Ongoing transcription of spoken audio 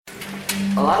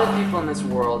A lot of people in this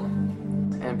world,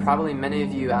 and probably many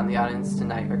of you out in the audience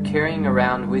tonight, are carrying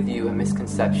around with you a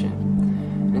misconception.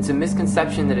 And it's a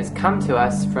misconception that has come to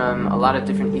us from a lot of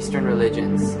different Eastern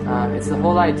religions. It's the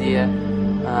whole idea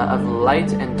of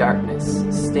light and darkness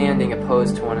standing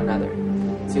opposed to one another.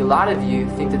 See, a lot of you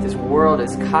think that this world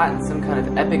is caught in some kind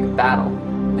of epic battle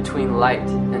between light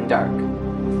and dark.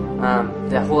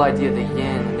 That whole idea of the yin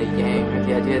and the yang, or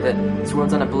the idea that this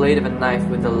world's on a blade of a knife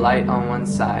with the light on one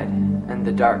side and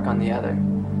the dark on the other.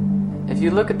 If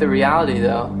you look at the reality,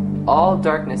 though, all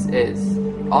darkness is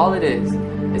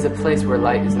a place where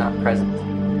light is not present.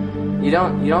 You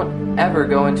don't ever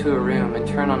go into a room and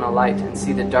turn on a light and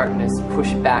see the darkness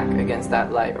push back against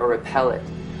that light or repel it.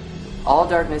 All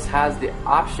darkness has the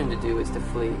option to do is to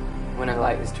flee when a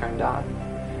light is turned on.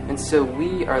 And so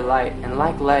we are light, and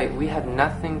like light, we have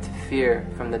nothing to fear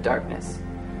from the darkness.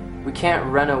 We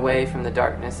can't run away from the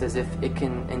darkness as if it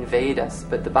can invade us,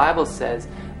 but the Bible says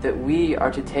that we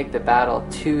are to take the battle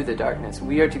to the darkness.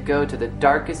 We are to go to the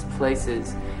darkest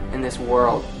places in this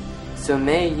world. So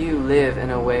may you live in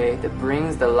a way that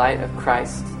brings the light of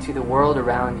Christ to the world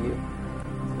around you.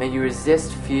 May you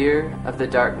resist fear of the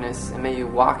darkness, and may you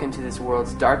walk into this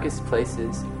world's darkest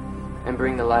places and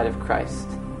bring the light of Christ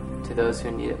to those who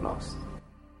need it most.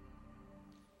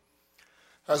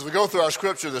 As we go through our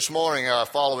scripture this morning,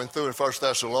 following through in 1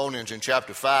 Thessalonians in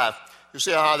chapter 5, you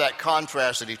see how that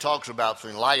contrast that he talks about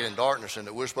between light and darkness, and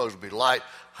that we're supposed to be light,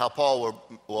 how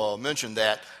Paul will mention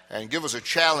that and give us a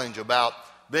challenge about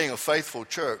being a faithful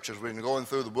church as we've been going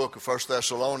through the book of 1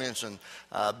 Thessalonians and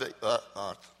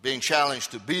being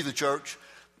challenged to be the church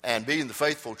and being the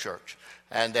faithful church,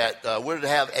 and that we're to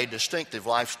have a distinctive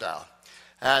lifestyle.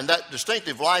 And that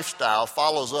distinctive lifestyle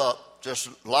follows up just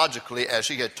logically as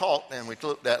he had talked, and we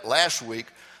looked at last week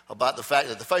about the fact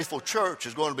that the faithful church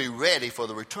is going to be ready for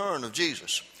the return of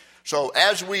Jesus. So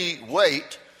as we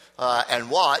wait and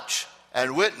watch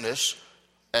and witness,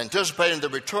 anticipating the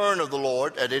return of the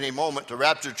Lord at any moment to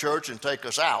rapture the church and take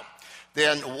us out,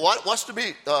 then what's to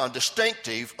be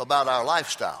distinctive about our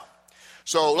lifestyle?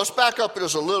 So let's back up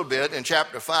just a little bit in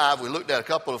chapter 5. We looked at a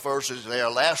couple of verses there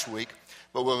last week,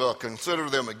 but we'll consider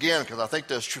them again because I think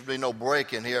there should be no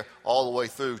break in here all the way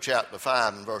through chapter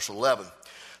 5 and verse 11.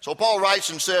 So Paul writes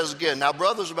and says again, "Now,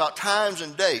 brothers, about times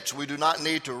and dates we do not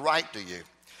need to write to you.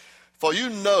 For you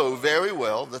know very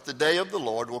well that the day of the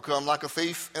Lord will come like a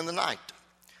thief in the night.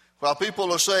 While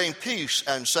people are saying peace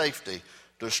and safety,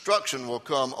 destruction will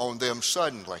come on them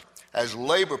suddenly, as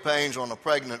labor pains on a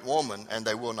pregnant woman, and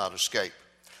they will not escape.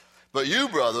 But you,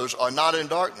 brothers, are not in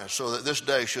darkness, so that this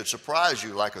day should surprise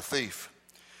you like a thief.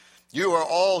 You are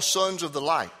all sons of the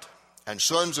light and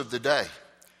sons of the day.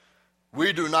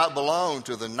 We do not belong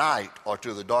to the night or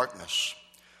to the darkness.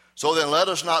 So then let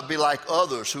us not be like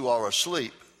others who are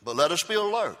asleep, but let us be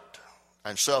alert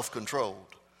and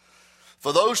self-controlled.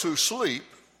 For those who sleep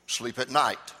at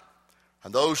night,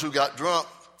 and those who get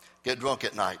drunk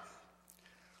at night.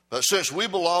 But since we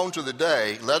belong to the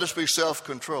day, let us be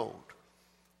self-controlled,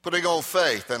 putting on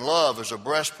faith and love as a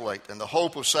breastplate and the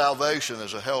hope of salvation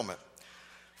as a helmet.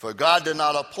 For God did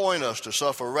not appoint us to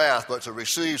suffer wrath, but to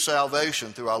receive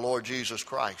salvation through our Lord Jesus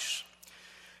Christ.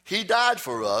 He died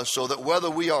for us so that whether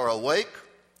we are awake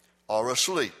or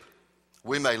asleep,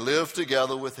 we may live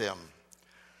together with him.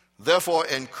 Therefore,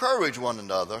 encourage one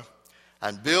another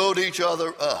and build each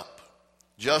other up,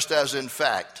 just as in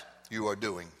fact you are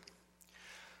doing."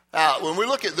 Now, when we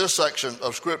look at this section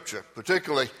of Scripture,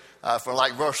 particularly from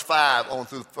like verse 5 on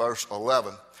through verse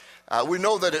 11, we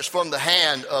know that it's from the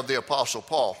hand of the Apostle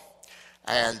Paul.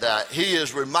 And he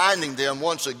is reminding them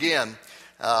once again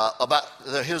about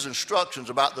his instructions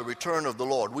about the return of the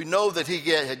Lord. We know that he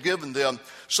had given them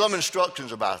some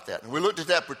instructions about that. And we looked at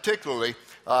that particularly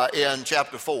in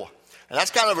chapter 4. And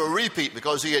that's kind of a repeat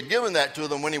because he had given that to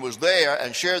them when he was there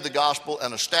and shared the gospel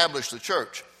and established the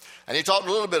church. And he talked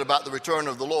a little bit about the return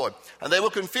of the Lord. And they were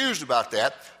confused about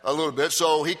that a little bit.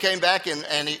 So he came back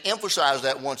and he emphasized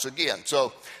that once again.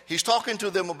 So he's talking to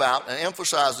them about and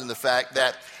emphasizing the fact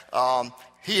that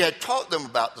he had taught them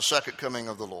about the second coming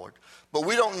of the Lord. But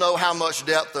we don't know how much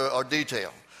depth or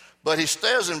detail. But he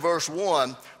says in verse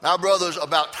 1, "Now, brothers,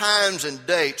 about times and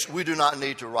dates we do not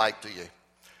need to write to you."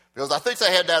 Because I think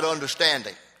they had that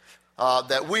understanding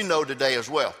that we know today as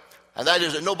well. And that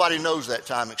is that nobody knows that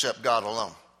time except God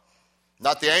alone.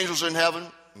 Not the angels in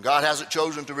heaven. And God hasn't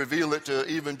chosen to reveal it to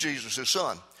even Jesus, his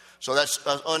son. So that's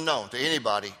unknown to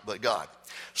anybody but God.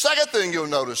 Second thing you'll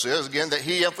notice is, again, that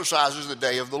he emphasizes the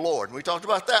day of the Lord. And we talked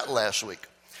about that last week.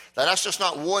 Now, that's just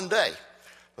not one day.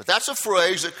 But that's a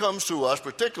phrase that comes to us,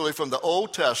 particularly from the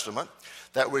Old Testament,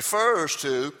 that refers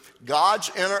to God's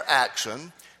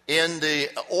interaction in the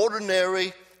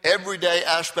ordinary, everyday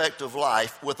aspect of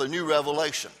life with a new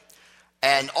revelation.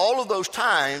 And all of those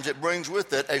times, it brings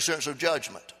with it a sense of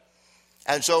judgment.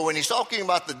 And so when he's talking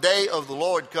about the day of the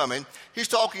Lord coming, he's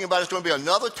talking about it's going to be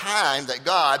another time that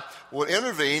God will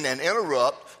intervene and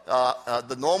interrupt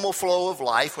the normal flow of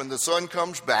life when the sun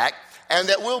comes back, and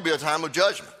that will be a time of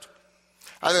judgment.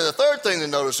 And then the third thing to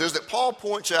notice is that Paul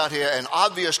points out here an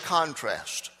obvious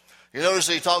contrast. You notice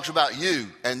he talks about you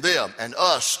and them and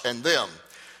us and them.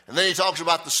 And then he talks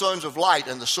about the sons of light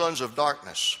and the sons of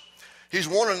darkness. He's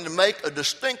wanting to make a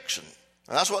distinction.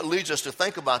 And that's what leads us to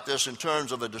think about this in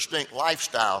terms of a distinct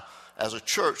lifestyle as a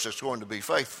church that's going to be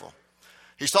faithful.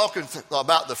 He's talking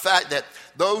about the fact that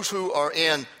those who are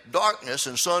in darkness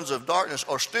and sons of darkness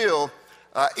are still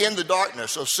in the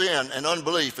darkness of sin and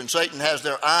unbelief, and Satan has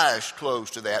their eyes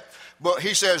closed to that. But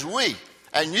he says we,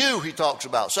 and you he talks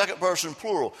about, second person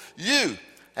plural, you,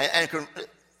 and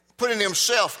putting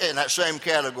himself in that same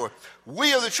category.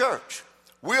 We are the church.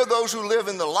 We are those who live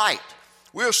in the light.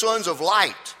 We are sons of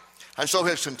light. And so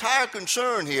his entire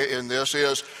concern here in this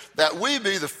is that we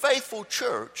be the faithful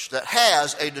church that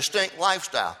has a distinct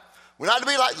lifestyle. We're not to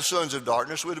be like the sons of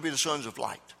darkness, we're to be the sons of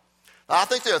light. Now, I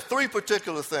think there are three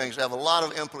particular things that have a lot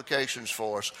of implications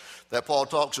for us that Paul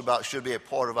talks about should be a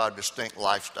part of our distinct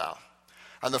lifestyle.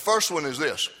 And the first one is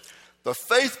this: the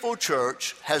faithful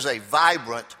church has a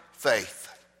vibrant faith.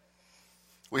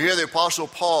 We hear the Apostle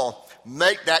Paul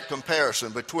make that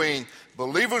comparison between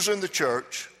believers in the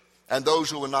church and those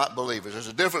who are not believers. There's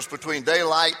a difference between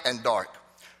daylight and dark.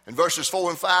 In verses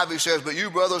 4 and 5, he says, "But you,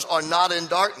 brothers, are not in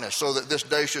darkness, so that this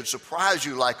day should surprise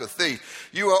you like a thief.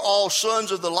 You are all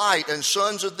sons of the light and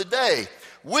sons of the day.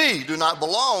 We do not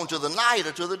belong to the night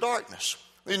or to the darkness."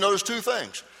 You notice two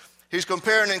things. He's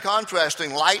comparing and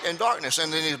contrasting light and darkness,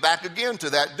 and then he's back again to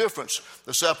that difference,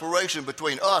 the separation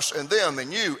between us and them,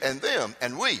 and you and them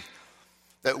and we.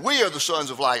 That we are the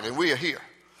sons of light and we are here.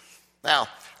 Now,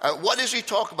 what does he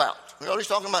talk about? Well, he's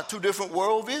talking about two different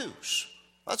worldviews.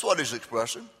 That's what he's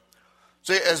expressing.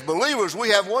 See, as believers, we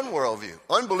have one worldview.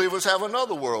 Unbelievers have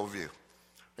another worldview.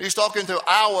 He's talking to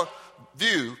our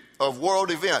view of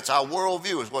world events. Our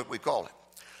worldview is what we call it.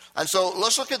 And so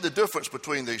let's look at the difference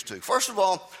between these two. First of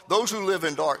all, those who live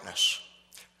in darkness.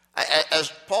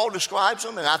 As Paul describes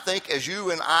them, and I think as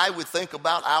you and I would think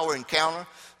about our encounter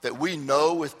that we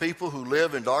know with people who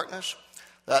live in darkness,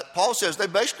 that Paul says they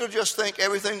basically just think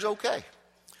everything's okay.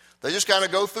 They just kind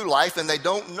of go through life and they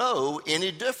don't know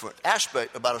any different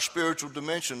aspect about a spiritual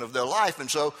dimension of their life.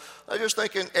 And so they're just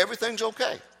thinking everything's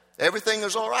okay. Everything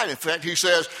is all right. In fact, he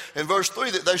says in verse 3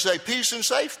 that they say peace and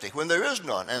safety when there is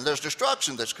none and there's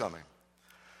destruction that's coming.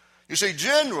 You see,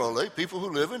 generally, people who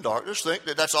live in darkness think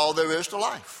that that's all there is to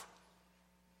life.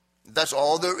 That's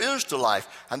all there is to life.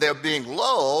 And they're being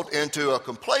lulled into a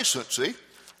complacency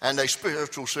and a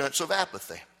spiritual sense of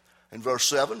apathy. In verse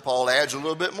 7, Paul adds a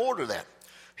little bit more to that.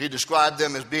 He described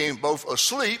them as being both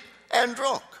asleep and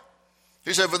drunk.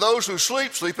 He said, for those who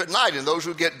sleep, sleep at night, and those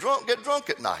who get drunk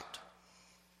at night.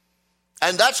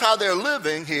 And that's how they're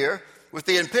living here with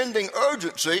the impending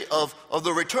urgency of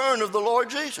the return of the Lord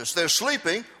Jesus. They're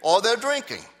sleeping or they're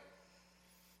drinking.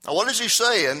 Now, what is he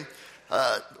saying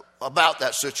about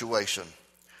that situation?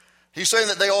 He's saying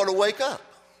that they ought to wake up.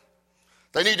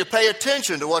 They need to pay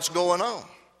attention to what's going on.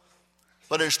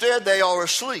 But instead, they are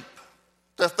asleep.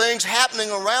 There are things happening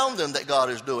around them that God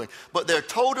is doing, but they're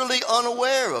totally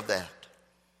unaware of that.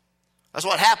 That's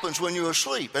what happens when you're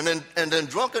asleep. And then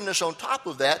drunkenness on top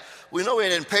of that, we know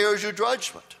it impairs your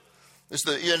judgment.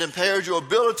 It impairs your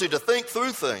ability to think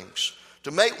through things,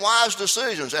 to make wise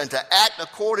decisions, and to act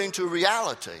according to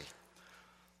reality.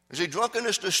 You see,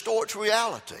 drunkenness distorts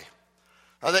reality.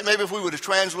 I think maybe if we were to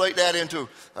translate that into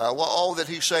all that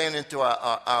he's saying into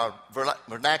our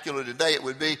vernacular today, it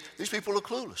would be, these people are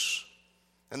clueless.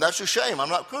 And that's a shame. I'm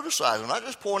not criticizing. I'm not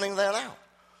just pointing that out.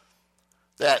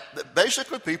 That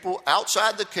basically people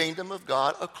outside the kingdom of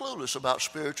God are clueless about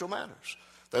spiritual matters.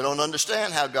 They don't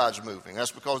understand how God's moving.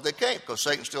 That's because they can't, because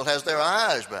Satan still has their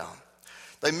eyes bound.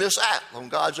 They miss out on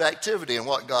God's activity and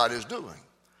what God is doing.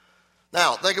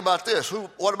 Now, think about this.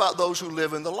 What about those who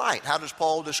live in the light? How does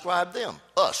Paul describe them?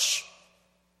 Us.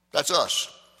 That's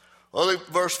us. Well,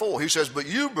 verse 4, he says, but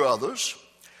you, brothers,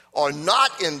 are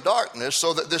not in darkness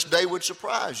so that this day would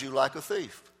surprise you like a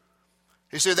thief.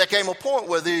 He said there came a point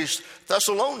where these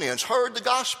Thessalonians heard the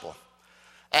gospel.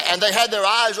 And they had their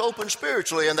eyes open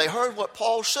spiritually, and they heard what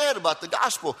Paul said about the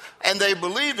gospel, and they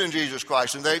believed in Jesus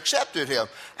Christ, and they accepted him.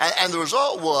 And the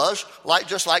result was,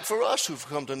 just like for us who've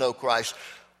come to know Christ,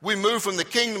 we moved from the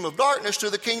kingdom of darkness to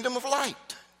the kingdom of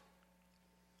light.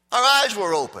 Our eyes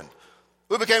were opened.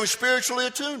 We became spiritually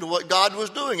attuned to what God was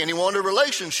doing, and he wanted a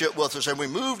relationship with us, and we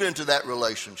moved into that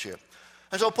relationship.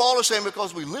 And so Paul is saying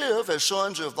because we live as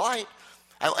sons of light,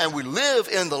 and we live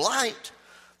in the light,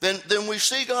 then we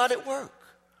see God at work.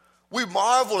 We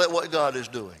marvel at what God is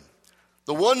doing.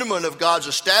 The wonderment of God's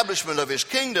establishment of his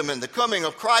kingdom and the coming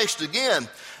of Christ again,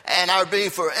 and our being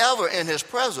forever in his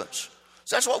presence.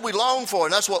 So that's what we long for,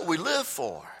 and that's what we live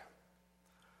for.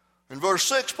 In verse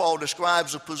 6, Paul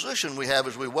describes the position we have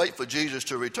as we wait for Jesus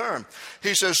to return.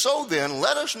 He says, so then,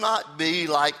 let us not be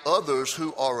like others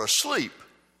who are asleep,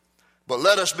 but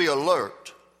let us be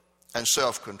alert and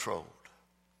self-controlled.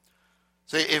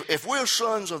 See, if we're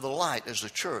sons of the light as the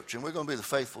church, and we're going to be the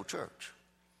faithful church,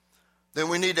 then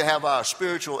we need to have our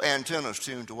spiritual antennas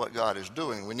tuned to what God is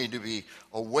doing. We need to be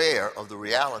aware of the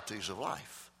realities of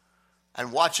life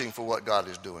and watching for what God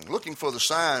is doing, looking for the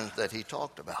signs that he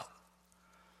talked about.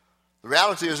 The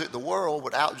reality is that the world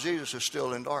without Jesus is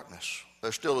still in darkness.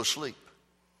 They're still asleep.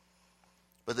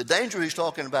 But the danger he's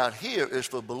talking about here is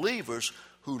for believers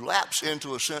who lapse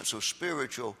into a sense of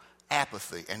spiritual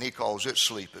apathy, and he calls it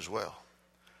sleep as well.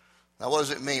 Now, what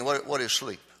does it mean? What is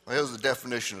sleep? Well, here's the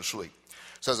definition of sleep.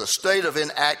 It says a state of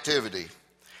inactivity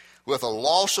with a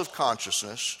loss of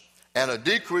consciousness and a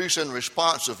decrease in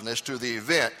responsiveness to the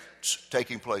events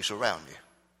taking place around you.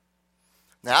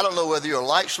 Now, I don't know whether you're a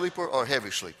light sleeper or a heavy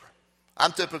sleeper.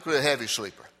 I'm typically a heavy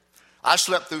sleeper. I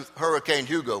slept through Hurricane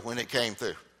Hugo when it came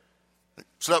through.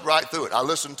 Slept right through it. I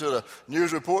listened to the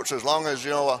news reports as long as,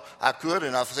 I could,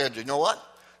 and I said, you know what?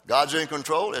 God's in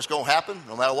control. It's going to happen.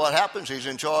 No matter what happens, he's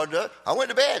in charge of it. I went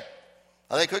to bed.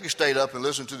 I think Cookie stayed up and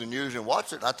listened to the news and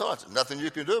watched it. And I thought, nothing you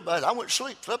can do about it. I went to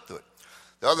sleep, slept through it.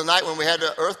 The other night when we had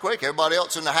the earthquake, everybody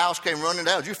else in the house came running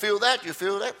down. Did you feel that? Did you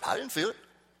feel that? I didn't feel it.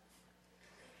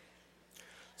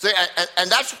 See, and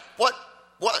that's what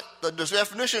the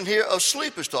definition here of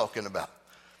sleep is talking about.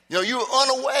 You're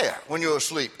unaware when you're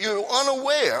asleep. You're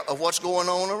unaware of what's going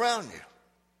on around you.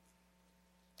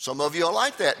 Some of you are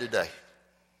like that today.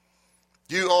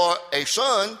 You are a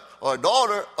son or a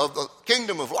daughter of the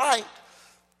kingdom of light,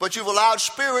 but you've allowed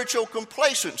spiritual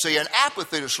complacency and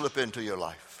apathy to slip into your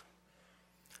life.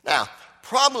 Now,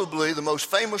 probably the most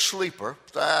famous sleeper,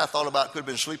 I thought about it could have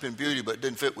been Sleeping Beauty, but it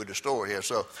didn't fit with the story here,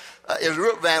 is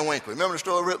Rip Van Winkle. Remember the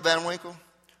story of Rip Van Winkle?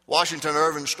 Washington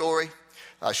Irving's story,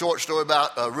 a short story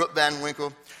about Rip Van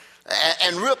Winkle.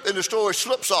 And Rip in the story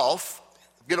slips off,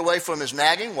 get away from his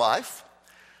nagging wife.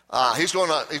 He's going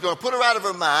to put her out of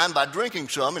her mind by drinking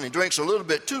some, and he drinks a little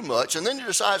bit too much, and then he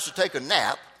decides to take a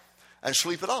nap and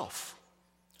sleep it off.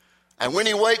 And when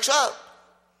he wakes up,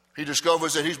 he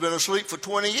discovers that he's been asleep for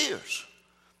 20 years.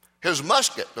 His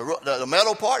musket, the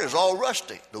metal part, is all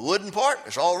rusty. The wooden part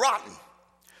is all rotten.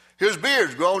 His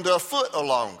beard's grown to a foot or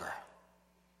longer.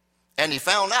 And he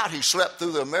found out he slept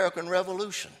through the American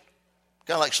Revolution.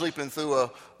 Kind of like sleeping through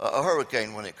a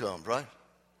hurricane when it comes, right?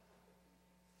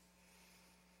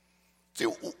 See,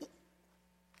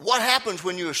 what happens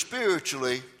when you're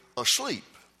spiritually asleep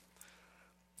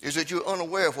is that you're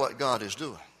unaware of what God is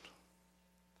doing.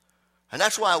 And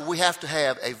that's why we have to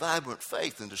have a vibrant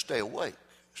faith and to stay awake,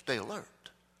 stay alert.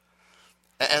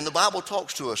 And the Bible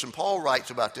talks to us, and Paul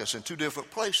writes about this in two different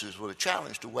places with a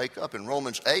challenge to wake up in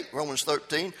Romans 8, Romans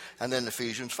 13, and then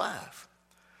Ephesians 5.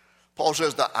 Paul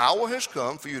says, the hour has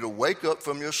come for you to wake up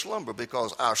from your slumber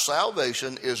because our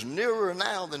salvation is nearer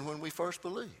now than when we first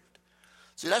believed.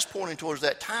 See, that's pointing towards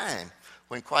that time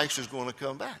when Christ is going to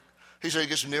come back. He said it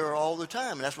gets nearer all the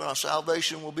time, and that's when our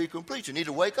salvation will be complete. You need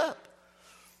to wake up.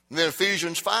 And then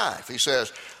Ephesians 5, he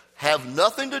says, have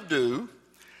nothing to do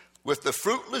with the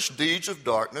fruitless deeds of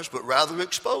darkness, but rather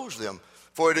expose them.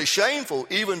 For it is shameful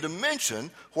even to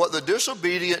mention what the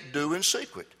disobedient do in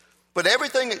secret. But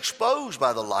everything exposed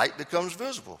by the light becomes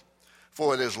visible.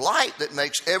 For it is light that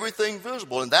makes everything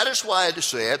visible. And that is why it is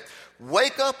said,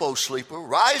 wake up, O sleeper,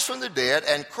 rise from the dead,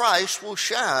 and Christ will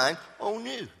shine on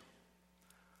you.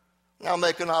 Now I'll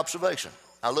make an observation.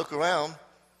 I look around,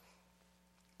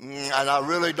 and I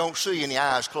really don't see any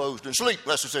eyes closed in sleep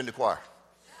unless it's in the choir.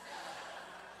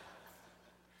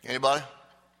 Anybody?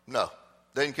 No.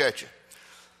 Didn't catch you.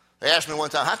 They asked me one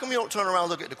time, how come you don't turn around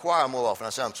and look at the choir more often? I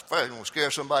said, I'm afraid I'm going to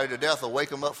scare somebody to death or wake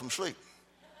them up from sleep.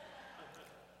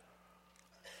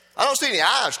 I don't see any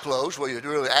eyes closed where you're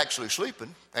really actually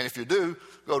sleeping. And if you do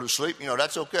go to sleep,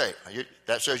 that's okay.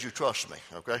 That says you trust me,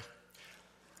 okay?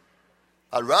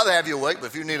 I'd rather have you awake, but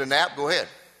if you need a nap, go ahead.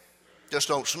 Just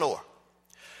don't snore.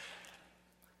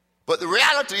 But the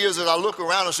reality is that I look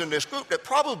around us in this group that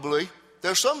probably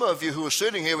there's some of you who are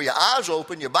sitting here with your eyes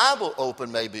open, your Bible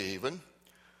open maybe even,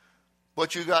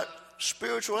 but you got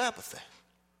spiritual apathy.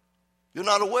 You're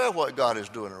not aware of what God is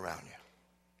doing around you.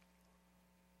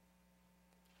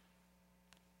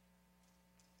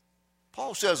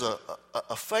 Paul says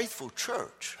a faithful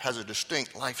church has a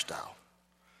distinct lifestyle.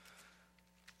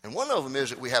 And one of them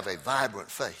is that we have a vibrant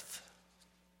faith.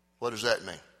 What does that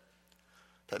mean?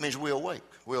 That means we're awake,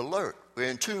 we're alert, we're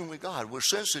in tune with God, we're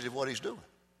sensitive to what he's doing.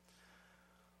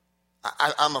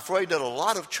 I'm afraid that a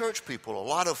lot of church people, a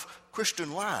lot of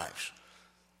Christian lives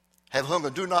have hung a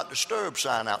do not disturb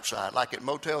sign outside, like at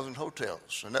motels and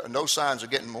hotels. And those signs are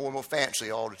getting more and more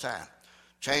fancy all the time.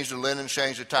 Change the linen,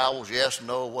 change the towels, yes,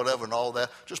 no, whatever, and all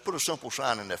that. Just put a simple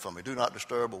sign in there for me, do not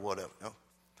disturb or whatever. You know?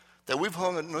 That we've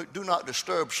hung a do not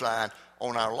disturb sign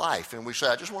on our life. And we say,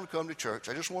 I just want to come to church.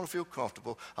 I just want to feel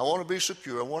comfortable. I want to be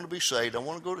secure. I want to be saved. I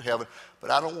want to go to heaven. But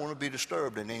I don't want to be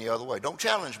disturbed in any other way. Don't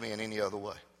challenge me in any other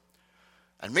way.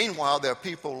 And meanwhile, there are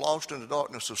people lost in the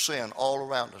darkness of sin all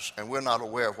around us, and we're not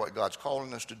aware of what God's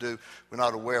calling us to do. We're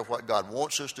not aware of what God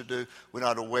wants us to do. We're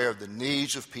not aware of the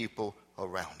needs of people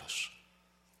around us.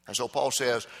 And so Paul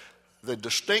says, the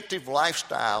distinctive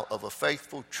lifestyle of a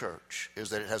faithful church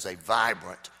is that it has a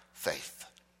vibrant faith.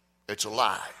 It's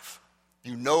alive.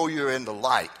 You know you're in the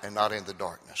light and not in the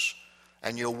darkness.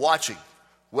 And you're watching,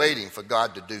 waiting for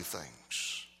God to do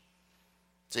things.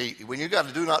 See, when you got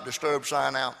a do not disturb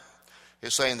sign out,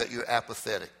 it's saying that you're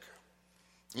apathetic.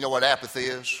 You know what apathy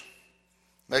is?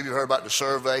 Maybe you heard about the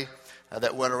survey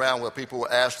that went around where people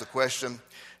were asked the question,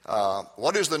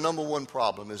 what is the number one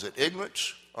problem? Is it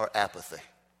ignorance or apathy?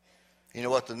 You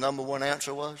know what the number one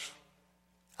answer was?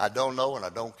 I don't know and I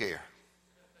don't care.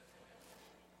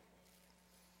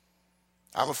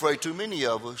 I'm afraid too many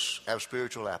of us have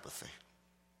spiritual apathy.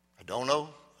 I don't know,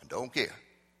 I don't care.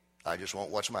 I just want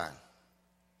what's mine.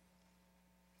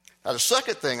 Now, the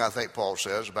second thing I think Paul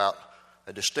says about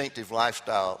a distinctive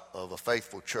lifestyle of a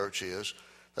faithful church is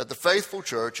that the faithful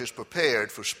church is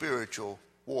prepared for spiritual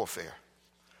warfare.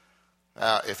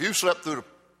 Now, if you slept through the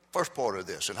first part of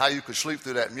this and how you could sleep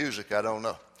through that music, I don't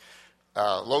know.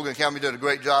 Logan County did a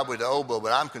great job with the oboe,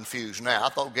 but I'm confused now. I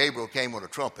thought Gabriel came with a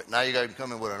trumpet. Now you got him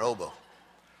coming with an oboe.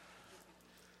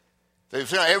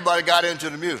 Everybody got into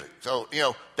the music. So,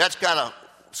 that's kind of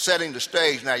setting the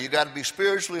stage. Now, you got to be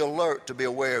spiritually alert to be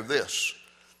aware of this.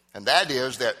 And that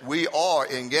is that we are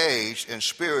engaged in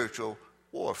spiritual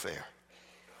warfare.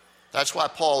 That's why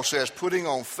Paul says, putting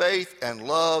on faith and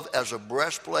love as a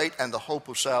breastplate and the hope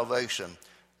of salvation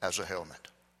as a helmet.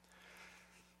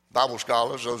 Bible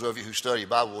scholars, those of you who study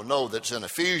Bible, will know that it's in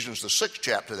Ephesians, the 6th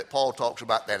chapter, that Paul talks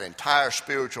about that entire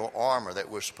spiritual armor that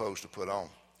we're supposed to put on.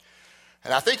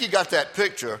 And I think he got that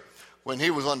picture when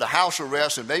he was under house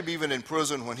arrest and maybe even in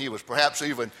prison when he was perhaps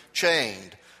even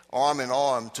chained arm in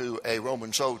arm to a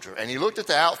Roman soldier. And he looked at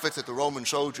the outfit that the Roman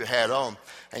soldier had on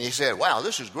and he said, wow,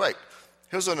 this is great.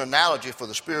 Here's an analogy for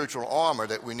the spiritual armor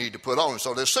that we need to put on. And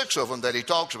so there's 6 of them that he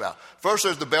talks about. First,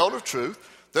 there's the belt of truth.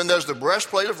 Then there's the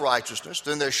breastplate of righteousness.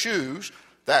 Then there's shoes,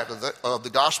 that of the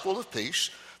gospel of peace.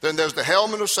 Then there's the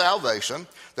helmet of salvation.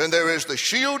 Then there is the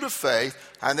shield of faith.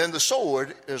 And then the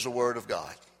sword is the word of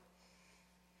God.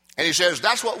 And he says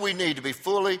that's what we need to be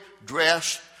fully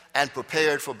dressed and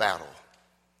prepared for battle.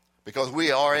 Because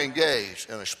we are engaged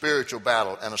in a spiritual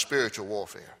battle and a spiritual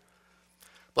warfare.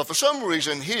 But for some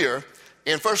reason here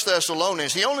in 1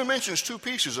 Thessalonians, he only mentions 2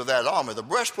 pieces of that armor, the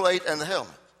breastplate and the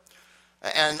helmet.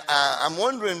 And I'm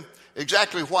wondering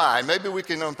exactly why. Maybe we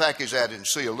can unpackage that and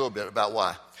see a little bit about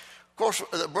why. Of course,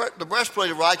 the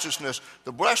breastplate of righteousness,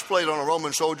 the breastplate on a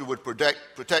Roman soldier would protect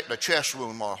a chest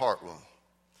wound or a heart wound.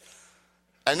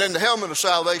 And then the helmet of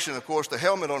salvation, of course, the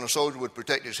helmet on a soldier would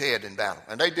protect his head in battle.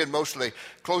 And they did mostly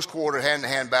close quarter,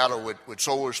 hand-to-hand battle with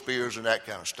swords, spears, and that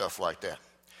kind of stuff like that.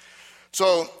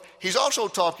 So he's also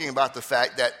talking about the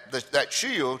fact that that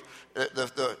shield,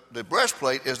 the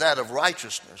breastplate is that of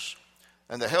righteousness,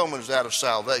 and the helmet is that of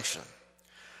salvation.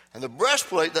 And the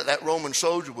breastplate that Roman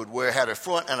soldier would wear had a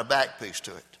front and a back piece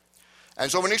to it. And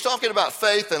so when he's talking about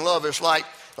faith and love, it's like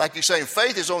he's saying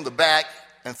faith is on the back,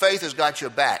 and faith has got your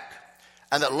back.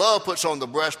 And that love puts on the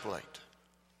breastplate.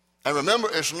 And remember,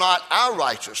 it's not our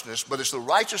righteousness, but it's the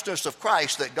righteousness of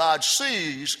Christ that God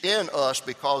sees in us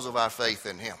because of our faith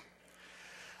in him.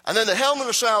 And then the helmet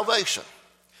of salvation.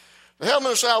 The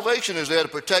helmet of salvation is there to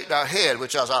protect our head,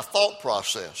 which is our thought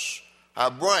process,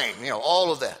 our brain,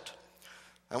 all of that.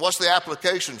 And what's the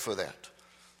application for that?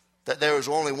 That there is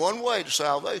only one way to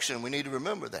salvation. We need to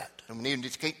remember that. And we need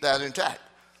to keep that intact.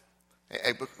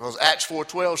 Because Acts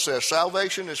 4:12 says,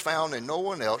 salvation is found in no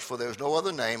one else, for there is no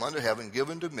other name under heaven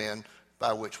given to men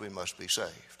by which we must be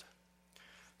saved.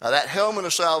 Now that helmet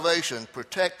of salvation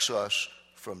protects us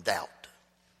from doubt.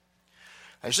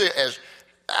 And see,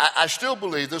 I still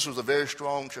believe this was a very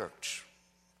strong church.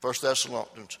 1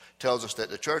 Thessalonians tells us that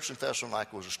the church in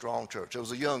Thessalonica was a strong church. It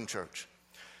was a young church.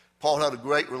 Paul had a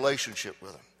great relationship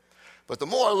with them. But the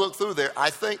more I look through there, I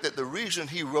think that the reason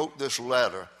he wrote this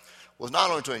letter was not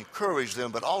only to encourage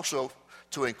them, but also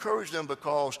to encourage them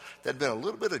because there had been a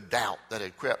little bit of doubt that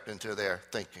had crept into their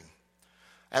thinking.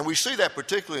 And we see that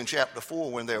particularly in chapter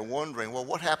 4 when they're wondering, well,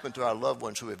 what happened to our loved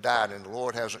ones who have died and the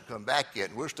Lord hasn't come back yet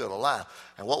and we're still alive?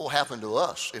 And what will happen to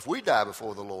us if we die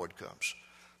before the Lord comes?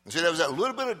 And see, there was that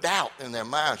little bit of doubt in their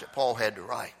minds that Paul had to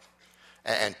write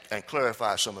and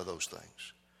clarify some of those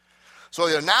things. So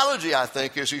the analogy, I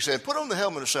think, is he said, put on the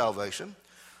helmet of salvation.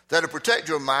 That'll protect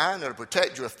your mind, that'll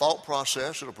protect your thought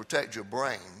process, it'll protect your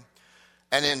brain.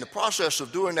 And in the process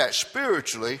of doing that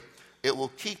spiritually, it will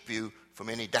keep you from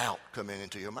any doubt coming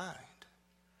into your mind.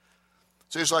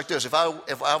 So it's like this. If I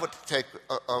were to take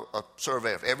a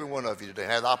survey of every one of you today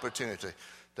and had the opportunity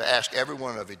to ask every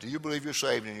one of you, do you believe you're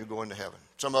saved and you're going to heaven?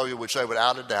 Some of you would say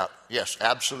without a doubt, yes,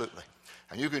 absolutely.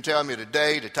 And you can tell me the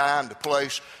day, the time, the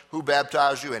place, who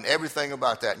baptized you, and everything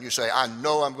about that. And you say, I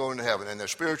know I'm going to heaven. And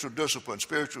there's spiritual discipline,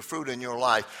 spiritual fruit in your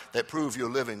life that prove you're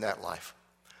living that life.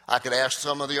 I could ask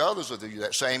some of the others of you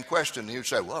that same question, and you'd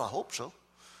say, well, I hope so.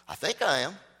 I think I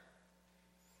am.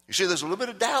 You see, there's a little bit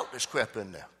of doubt that's crept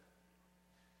in there.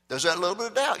 There's that little bit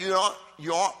of doubt.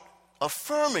 You aren't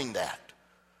affirming that.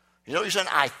 You're saying,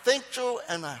 I think so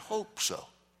and I hope so.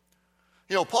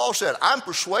 Paul said, I'm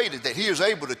persuaded that he is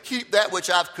able to keep that which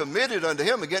I've committed unto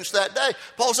him against that day.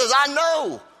 Paul says, I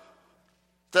know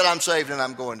that I'm saved and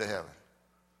I'm going to heaven.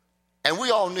 And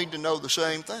we all need to know the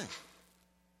same thing.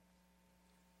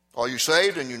 Are you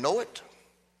saved and you know it?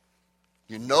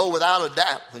 You know without a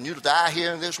doubt when you die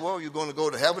here in this world, you're going to go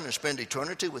to heaven and spend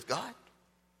eternity with God?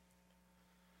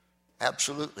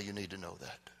 Absolutely, you need to know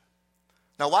that.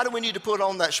 Now, why do we need to put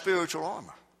on that spiritual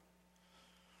armor?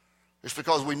 It's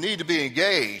because we need to be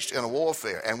engaged in a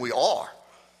warfare, and we are.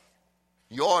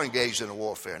 You are engaged in a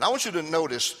warfare. And I want you to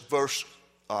notice verse,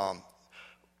 I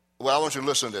want you to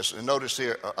listen to this and notice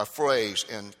here a phrase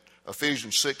in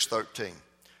Ephesians 6:13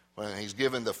 when he's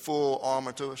given the full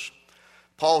armor to us.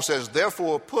 Paul says,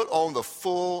 therefore, put on the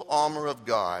full armor of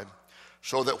God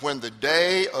so that when the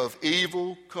day of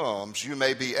evil comes, you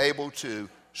may be able to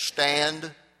stand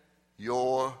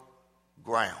your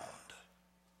ground.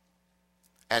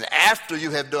 And after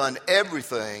you have done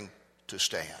everything, to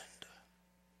stand.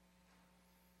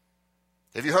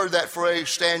 Have you heard that phrase,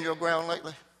 stand your ground,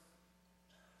 lately?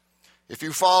 If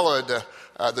you followed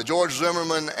the George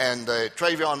Zimmerman and the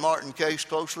Trayvon Martin case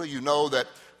closely, you know that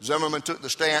Zimmerman took the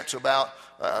stance about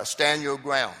stand your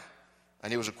ground,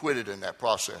 and he was acquitted in that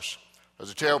process.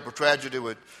 There's a terrible tragedy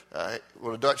with a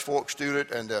Dutch Fork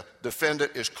student, and the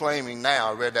defendant is claiming now,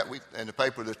 I read that week in the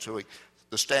paper this week,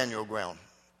 the stand your ground.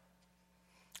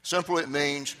 Simply, it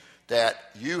means that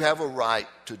you have a right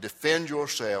to defend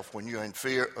yourself when you're in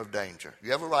fear of danger. You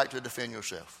have a right to defend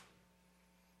yourself.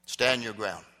 Stand your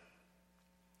ground.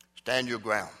 Stand your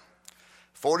ground.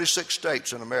 46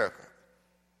 states in America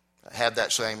have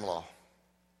that same law.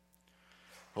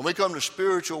 When we come to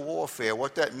spiritual warfare,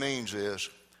 what that means is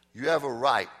you have a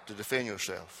right to defend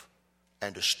yourself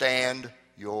and to stand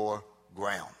your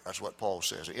ground. That's what Paul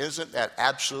says. Isn't that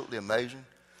absolutely amazing?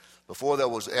 Before there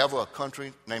was ever a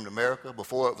country named America,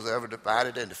 before it was ever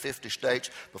divided into 50 states,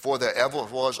 before there ever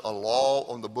was a law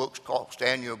on the books called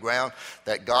Stand Your Ground,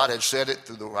 that God had said it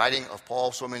through the writing of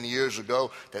Paul so many years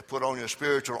ago, that put on your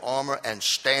spiritual armor and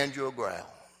stand your ground.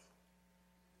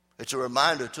 It's a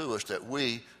reminder to us that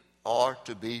we are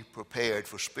to be prepared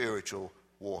for spiritual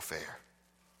warfare.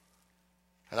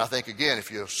 And I think, again, if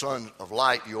you're a son of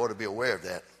light, you ought to be aware of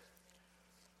that.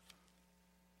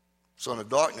 Son of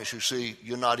darkness, you see,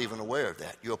 you're not even aware of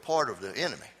that. You're a part of the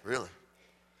enemy, really.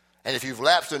 And if you've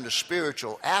lapsed into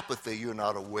spiritual apathy, you're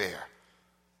not aware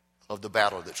of the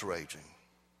battle that's raging.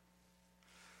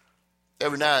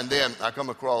 Every now and then, I come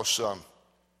across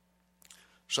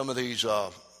some of these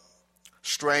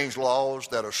strange laws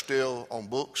that are still on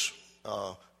books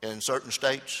in certain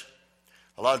states.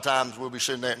 A lot of times we'll be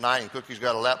sitting there at night and Cookie's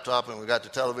got a laptop and we got the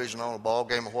television on, a ball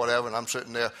game or whatever, and I'm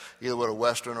sitting there either with a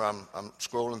Western or I'm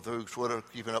scrolling through Twitter,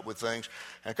 keeping up with things.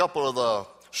 And a couple of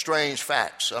strange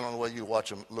facts. I don't know whether you watch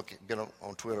them, get them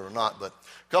on Twitter or not, but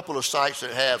a couple of sites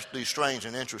that have these strange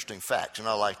and interesting facts, and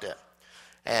I like that.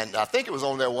 And I think it was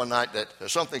on there one night that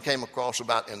something came across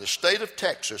about in the state of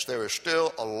Texas, there is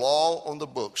still a law on the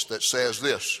books that says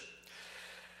this,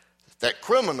 that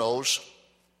criminals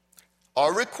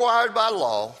are required by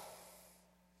law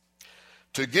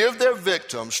to give their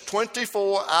victims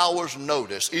 24 hours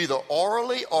notice, either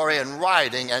orally or in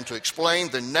writing, and to explain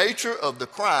the nature of the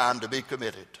crime to be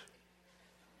committed.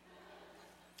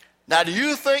 Now, do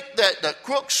you think that the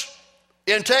crooks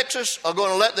in Texas are going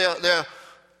to let their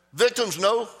victims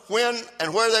know when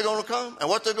and where they're going to come and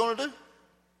what they're going to do?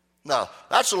 No,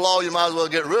 that's a law you might as well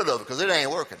get rid of because it ain't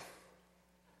working.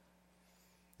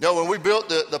 You know, when we built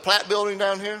the Platt building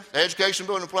down here, the education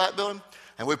building, the Platt building,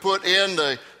 and we put in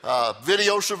the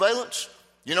video surveillance,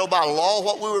 you know by law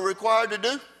what we were required to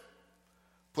do?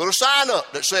 Put a sign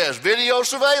up that says video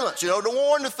surveillance, you know, to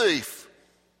warn the thief.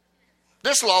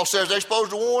 This law says they're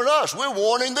supposed to warn us. We're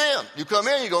warning them. You come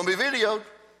in, you're going to be videoed.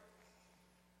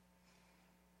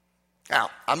 Now,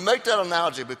 I make that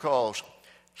analogy because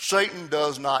Satan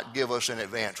does not give us an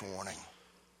advance warning.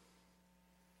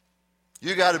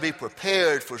 You got to be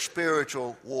prepared for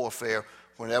spiritual warfare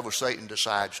whenever Satan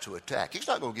decides to attack. He's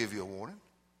not going to give you a warning.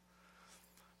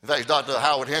 In fact, Dr.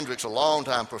 Howard Hendricks, a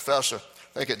longtime professor,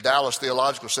 I think at Dallas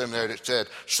Theological Seminary, that said,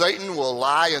 Satan will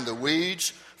lie in the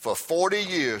weeds for 40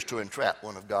 years to entrap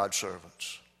one of God's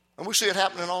servants. And we see it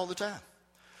happening all the time.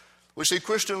 We see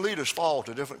Christian leaders fall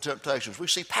to different temptations. We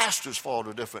see pastors fall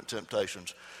to different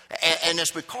temptations. And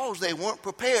it's because they weren't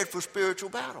prepared for spiritual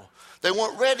battle. They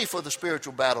weren't ready for the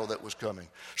spiritual battle that was coming.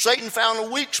 Satan found a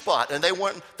weak spot, and they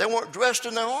weren't dressed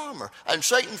in their armor. And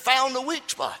Satan found the weak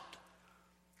spot,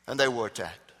 and they were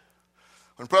attacked.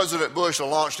 When President Bush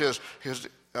launched his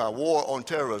war on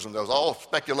terrorism, there was all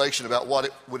speculation about what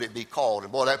would it be called.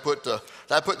 And boy, that put the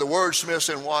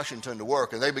wordsmiths in Washington to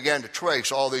work, and they began to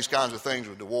trace all these kinds of things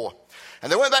with the war.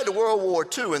 And they went back to World War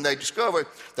II, and they discovered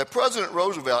that President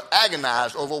Roosevelt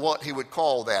agonized over what he would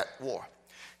call that war.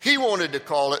 He wanted to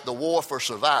call it the war for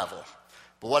survival.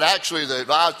 But what actually the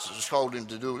advisors told him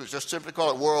to do was just simply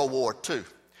call it World War II.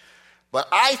 But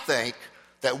I think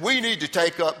that we need to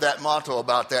take up that motto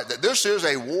about that this is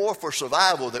a war for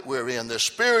survival that we're in, this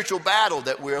spiritual battle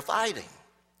that we're fighting.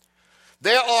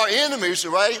 There are enemies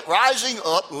rising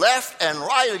up left and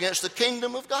right against the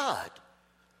kingdom of God.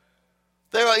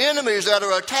 There are enemies that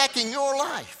are attacking your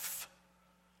life.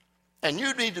 And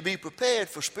you need to be prepared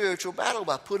for spiritual battle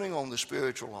by putting on the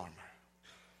spiritual armor.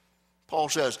 Paul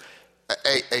says,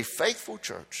 a faithful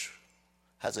church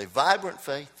has a vibrant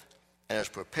faith and is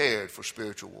prepared for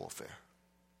spiritual warfare.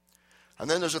 And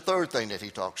then there's a third thing that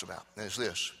he talks about, and it's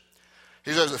this.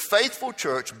 He says, the faithful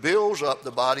church builds up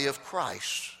the body of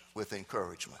Christ with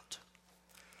encouragement.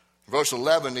 In verse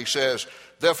 11, he says,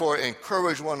 therefore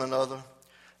encourage one another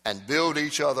and build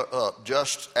each other up,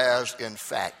 just as in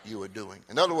fact you are doing.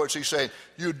 In other words, he's saying,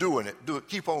 you're doing it. Do it.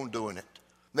 Keep on doing it.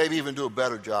 Maybe even do a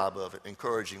better job of it,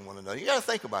 encouraging one another. You got to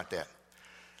think about that.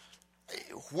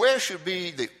 Where should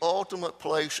be the ultimate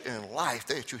place in life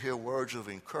that you hear words of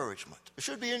encouragement? It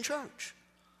should be in church.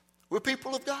 We're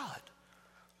people of God.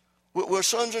 We're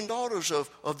sons and daughters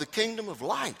of the kingdom of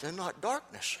light and not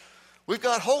darkness. We've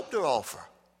got hope to offer.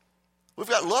 We've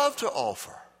got love to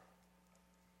offer.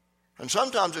 And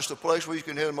sometimes it's the place where you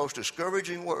can hear the most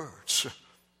discouraging words.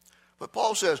 But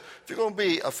Paul says, if you're going to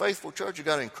be a faithful church, you've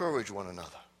got to encourage one another.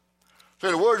 So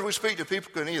the words we speak to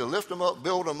people can either lift them up,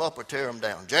 build them up, or tear them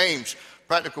down. James,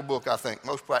 practical book, I think,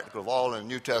 most practical of all in the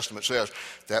New Testament, says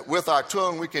that with our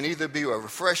tongue we can either be a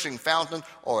refreshing fountain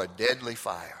or a deadly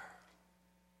fire.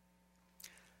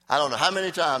 I don't know how many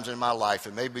times in my life,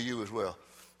 and maybe you as well,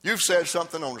 you've said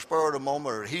something on the spur of the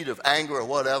moment or the heat of anger or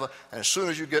whatever, and as soon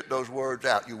as you get those words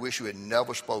out, you wish you had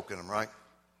never spoken them, right?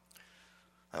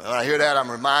 And when I hear that,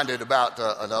 I'm reminded about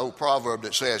an old proverb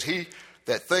that says, he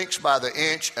that thinks by the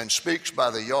inch and speaks by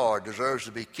the yard deserves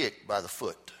to be kicked by the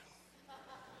foot.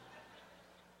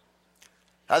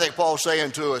 I think Paul's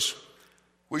saying to us,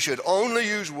 we should only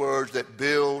use words that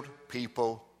build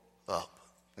people up.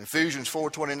 In Ephesians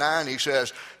 4:29, he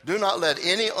says, do not let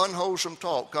any unwholesome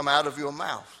talk come out of your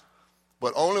mouth,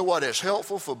 but only what is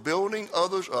helpful for building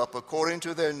others up according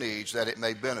to their needs, that it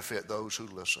may benefit those who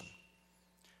listen.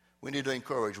 We need to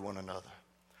encourage one another.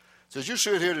 So as you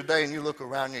sit here today and you look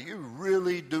around you, you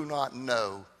really do not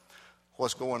know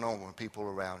what's going on with people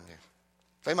around you.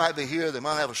 They might be here, they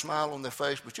might have a smile on their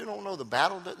face, but you don't know the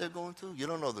battle that they're going through. You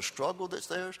don't know the struggle that's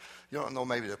theirs. You don't know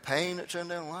maybe the pain that's in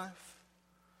their life.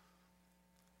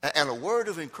 And a word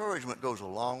of encouragement goes a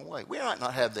long way. We might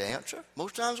not have the answer.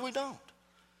 Most times we don't.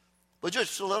 But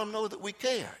just to let them know that we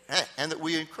care and that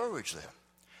we encourage them.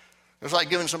 It's like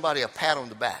giving somebody a pat on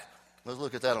the back. Let's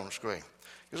look at that on the screen.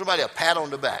 Give somebody a pat on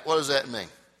the back. What does that mean?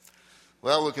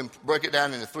 Well, we can break it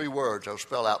down into 3 words. I'll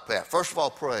spell out pat. First of all,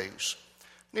 praise.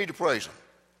 You need to praise them.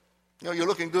 You know, you're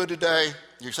looking good today.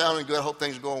 You're sounding good. I hope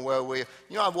things are going well with you.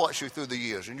 You know, I've watched you through the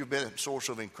years, and you've been a source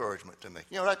of encouragement to me.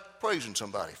 You know, that's praising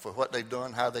somebody for what they've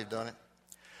done, how they've done it.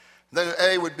 Then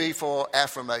A would be for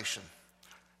affirmation.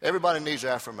 Everybody needs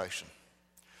affirmation.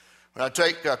 When I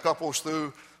take couples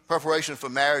through preparation for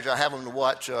marriage, I have them to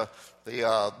watch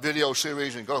the video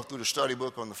series and go through the study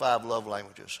book on the 5 love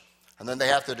languages. And then they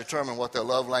have to determine what their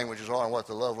love languages are and what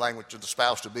the love language of the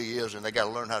spouse-to-be is, and they got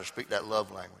to learn how to speak that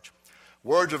love language.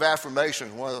 Words of affirmation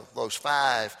is one of those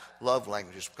 5 love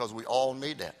languages because we all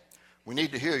need that. We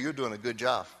need to hear you're doing a good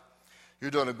job. You're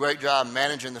doing a great job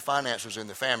managing the finances in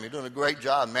the family. You're doing a great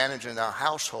job managing our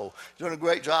household. You're doing a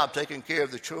great job taking care of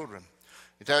the children.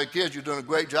 You tell your kids you're doing a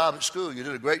great job at school. You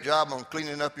did a great job on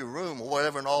cleaning up your room or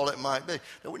whatever and all it might be.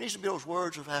 There needs to be those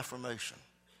words of affirmation.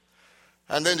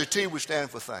 And then the T would stand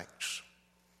for thanks.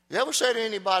 You ever say to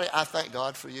anybody, I thank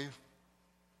God for you?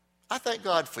 I thank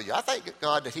God for you. I thank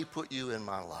God that he put you in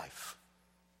my life.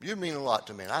 You mean a lot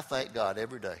to me, and I thank God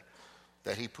every day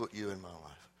that he put you in my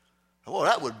life. Well,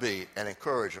 that would be an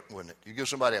encouragement, wouldn't it? You give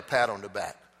somebody a pat on the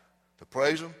back to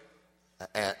praise them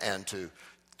and to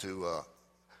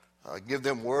give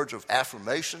them words of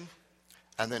affirmation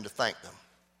and then to thank them.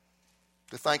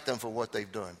 To thank them for what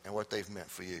they've done and what they've meant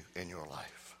for you in your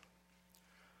life.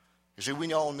 You see,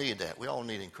 we all need that. We all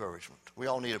need encouragement. We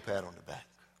all need a pat on the back.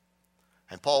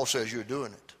 And Paul says you're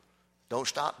doing it. Don't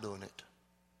stop doing it.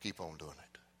 Keep on doing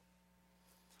it.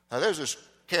 Now, there's this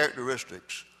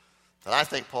characteristics that I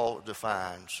think Paul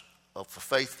defines of a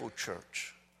faithful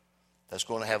church that's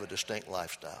going to have a distinct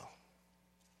lifestyle.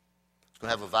 It's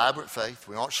going to have a vibrant faith.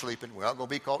 We aren't sleeping. We're not going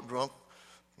to be caught drunk.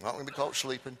 We're not going to be caught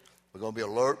sleeping. We're going to be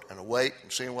alert and awake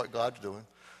and seeing what God's doing.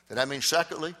 And that means,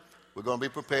 secondly, we're going to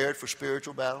be prepared for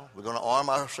spiritual battle. We're going to arm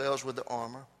ourselves with the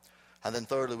armor. And then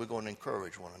thirdly, we're going to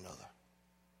encourage one another.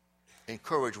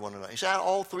 Encourage one another. You see how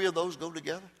all 3 of those go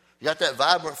together? You got that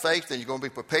vibrant faith, then you're going to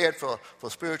be prepared for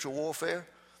spiritual warfare.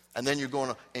 And then you're going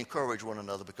to encourage one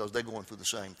another because they're going through the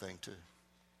same thing too.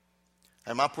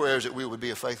 And my prayer is that we would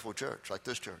be a faithful church like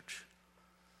this church.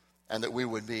 And that we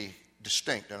would be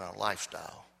distinct in our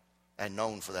lifestyle and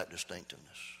known for that distinctiveness.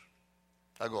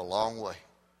 That'll go a long way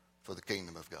for the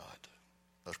kingdom of God.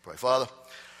 Let's pray. Father,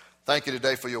 thank you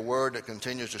today for your word that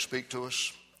continues to speak to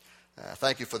us.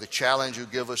 Thank you for the challenge you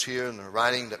give us here in the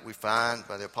writing that we find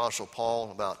by the Apostle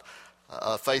Paul about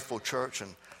a faithful church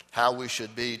and how we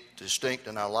should be distinct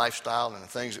in our lifestyle and the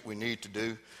things that we need to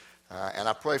do. And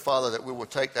I pray, Father, that we will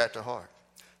take that to heart.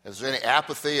 If there's any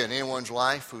apathy in anyone's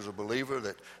life who's a believer,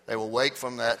 that they will wake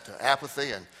from that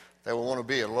apathy and they will want to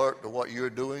be alert to what you're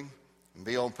doing and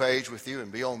be on page with you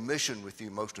and be on mission with you,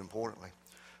 most importantly.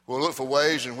 We'll look for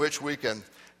ways in which we can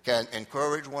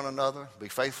encourage one another, be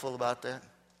faithful about that,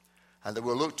 and that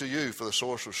we'll look to you for the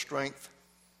source of strength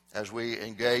as we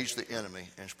engage the enemy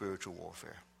in spiritual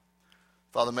warfare.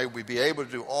 Father, may we be able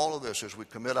to do all of this as we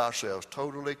commit ourselves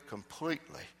totally,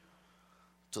 completely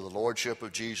to the Lordship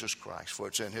of Jesus Christ. For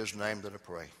it's in his name that I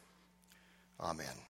pray. Amen.